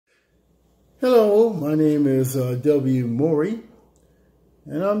Hello, my name is W. Mori,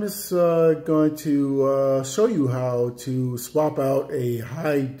 and I'm just going to show you how to swap out a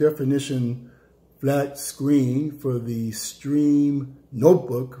high definition flat screen for the Stream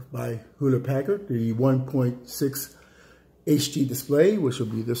Notebook by Hewlett Packard, the 1.6 HD display, which will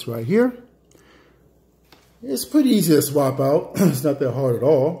be this right here. It's pretty easy to swap out. It's not that hard at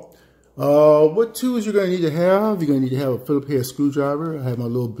all. What tools you're going to need to have? You're going to need to have a Phillips head screwdriver. I have my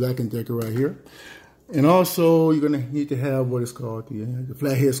little Black & Decker right here. And also you're going to need to have what is called the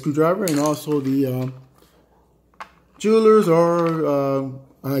flathead screwdriver, and also the jewelers or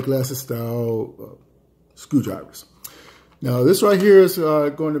eyeglasses style screwdrivers. Now this right here is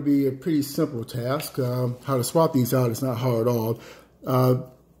going to be a pretty simple task. How to swap these out is not hard at all.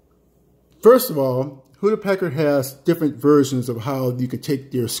 First of all, Hewlett Packard has different versions of how you can take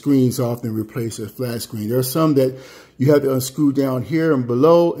their screens off and replace a flat screen. There are some that you have to unscrew down here and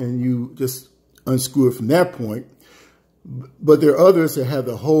below, and you just unscrew it from that point. But there are others that have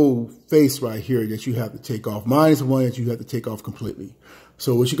the whole face right here that you have to take off. Mine is the one that you have to take off completely.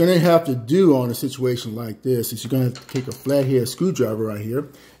 So what you're going to have to do on a situation like this is you're going to have to take a flathead screwdriver right here,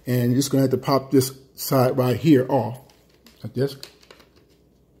 and you're just going to have to pop this side right here off, like this.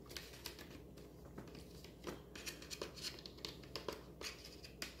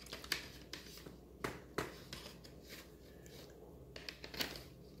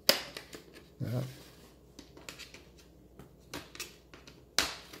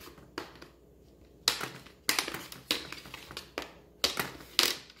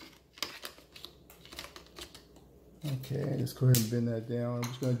 Okay, let's go ahead and bend that down. What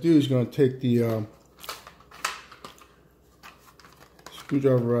I'm going to do is going to take the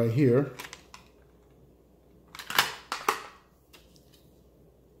screwdriver right here.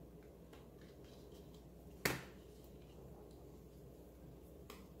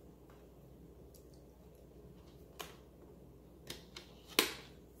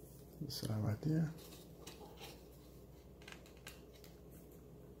 This side right there.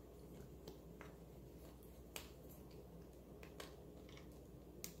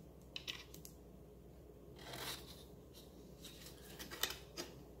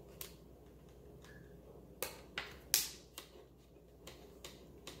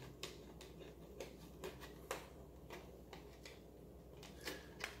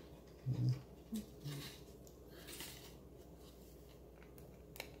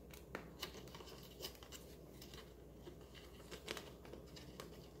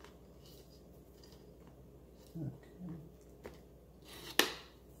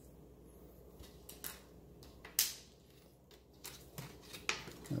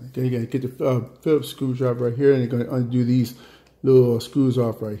 Okay, you gotta get the Phillips screwdriver right here, and you're gonna undo these little screws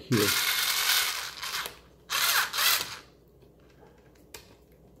off right here.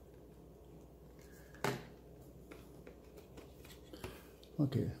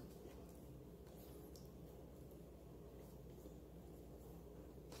 Okay.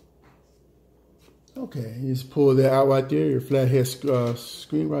 Okay, you just pull that out right there, your flathead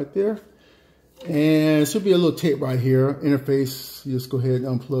screen right there. And it should be a little tape right here. Interface, you just go ahead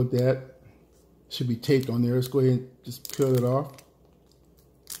and unplug that. It should be taped on there. Let's go ahead and just peel it off.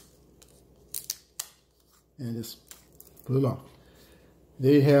 And just pull it off.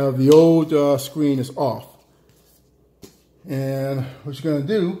 There you have the old screen is off. And what you're going to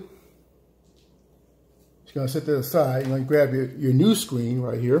do, you're going to set that aside. You're going to grab your new screen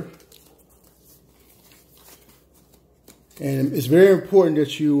right here. And it's very important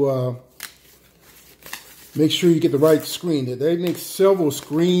that you make sure you get the right screen. They make several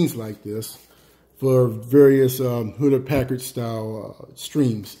screens like this for various Hewlett Packard style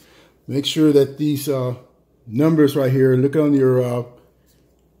streams. Make sure that these numbers right here, look on your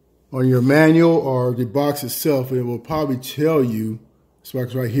manual or the box itself, and it will probably tell you, this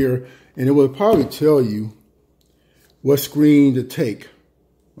box right here, and it will probably tell you what screen to take.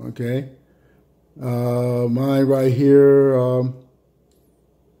 Okay. Mine right here,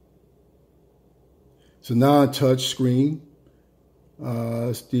 it's a non-touch screen.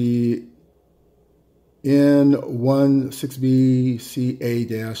 It's the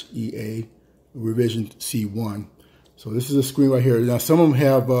N16BCA-EA revision C1. So this is a screen right here. Now some of them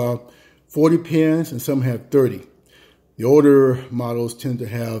have 40 pins and some have 30. The older models tend to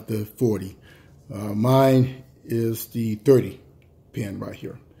have the 40. Mine is the 30 pin right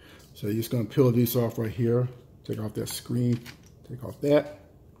here. So you're just going to peel these off right here. Take off that screen. Take off that.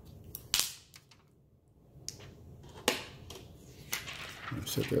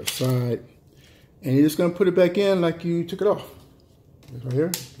 Set that aside. And you're just going to put it back in like you took it off. Right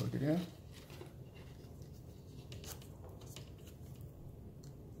here. Plug it in.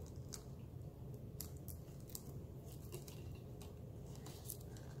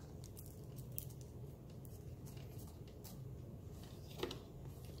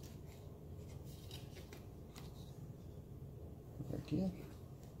 Okay.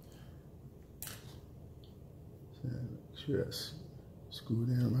 So make sure that's screwed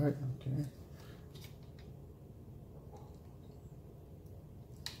in right. Okay.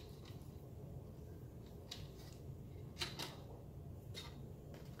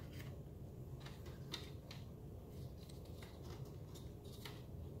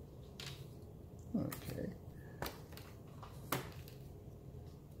 Okay.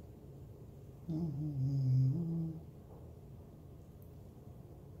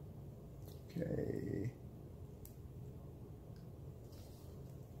 Okay.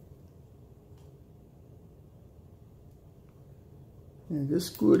 And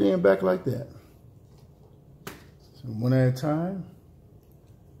just screw it in back like that. So one at a time.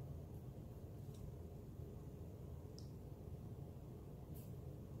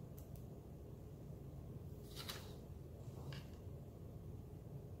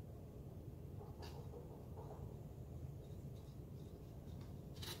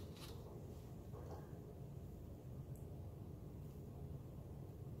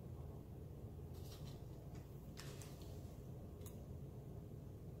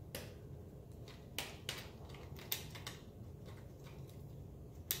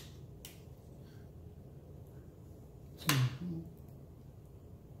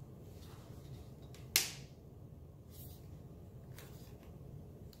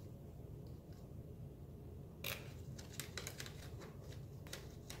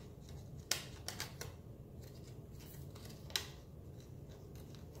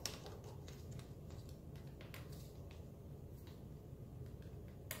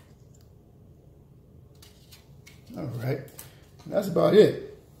 All right, that's about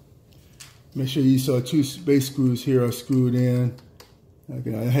it. Make sure you saw two base screws here are screwed in.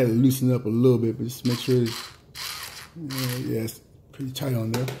 Okay, I had to loosen up a little bit, but just make sure yeah, it's pretty tight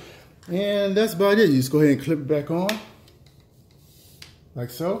on there. And that's about it. You just go ahead and clip it back on, like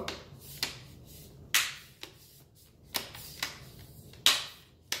so.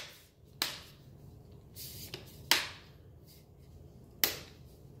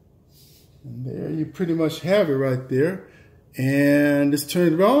 And there you pretty much have it right there. And just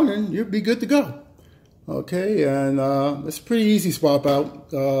turn it on and you'll be good to go. Okay, and it's a pretty easy swap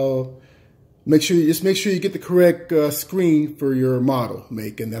out. Make sure you get the correct screen for your model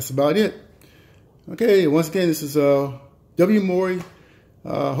make, and that's about it. Okay, once again, this is W. Morey.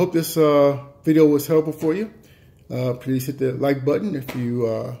 Hope this video was helpful for you. Please hit the like button if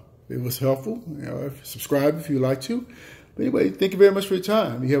it was helpful. Subscribe if you like to. But anyway, thank you very much for your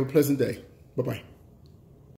time. You have a pleasant day. Bye-bye.